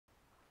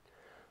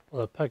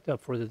Well, I packed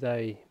up for the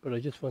day, but I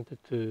just wanted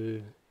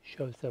to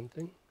show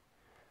something.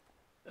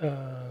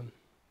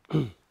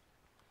 3-volt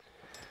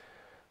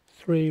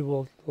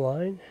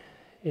line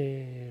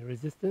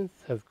resistance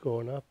have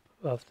gone up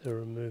after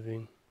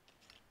removing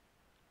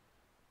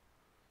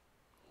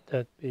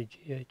that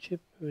BGA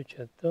chip which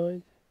had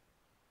died.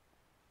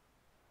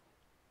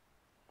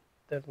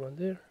 That one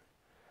there.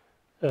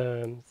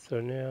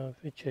 So now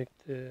if we check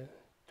the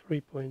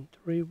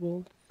 3.3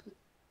 volts,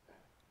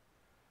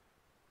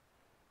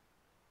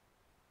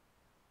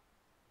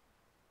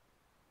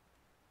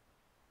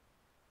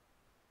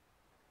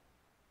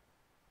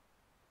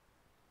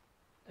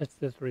 that's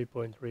the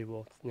 3.3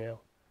 volts now.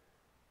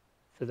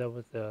 So that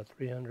was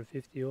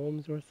 350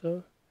 ohms or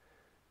so.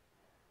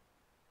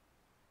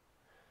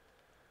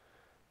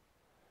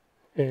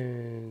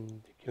 And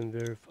you can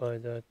verify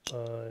that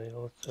by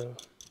also,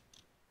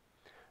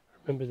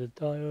 remember the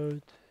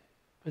diode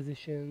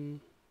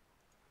position.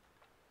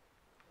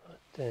 Oh,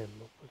 damn,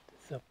 I'll put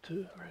this up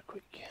too very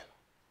quick.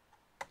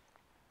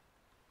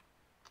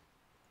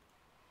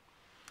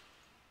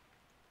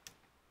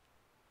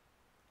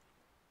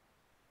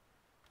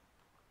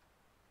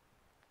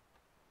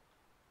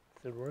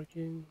 Is it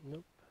working?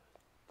 Nope.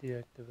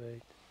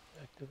 Deactivate,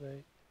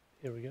 activate.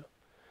 Here we go.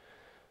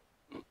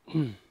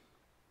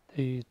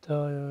 The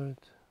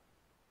diode,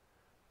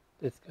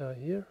 this guy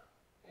here,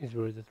 is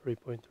where the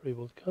 3.3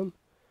 will come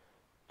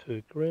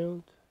to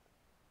ground.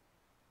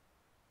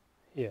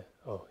 Yeah,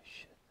 oh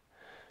shit.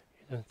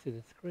 You don't see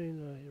the screen.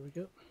 Oh, here we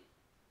go.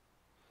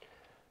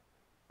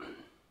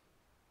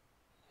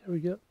 Here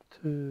we go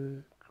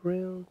to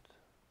ground.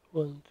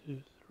 1,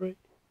 2, 3.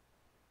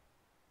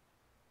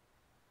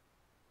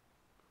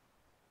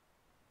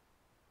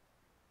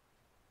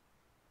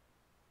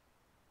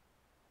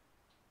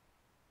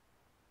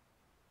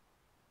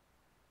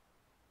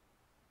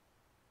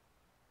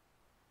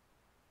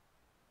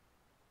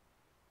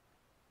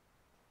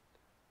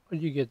 But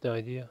you get the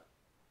idea.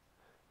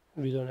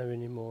 We don't have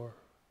any more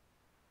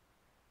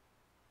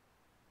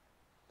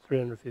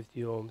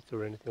 350 ohms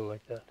or anything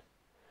like that.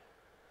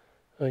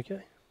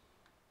 Okay.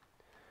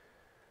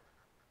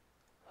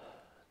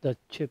 That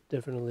chip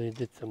definitely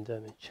did some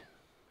damage.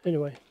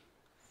 Anyway,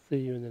 see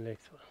you in the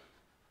next one.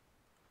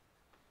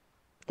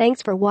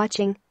 Thanks for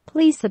watching.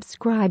 Please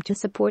subscribe to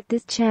support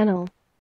this channel.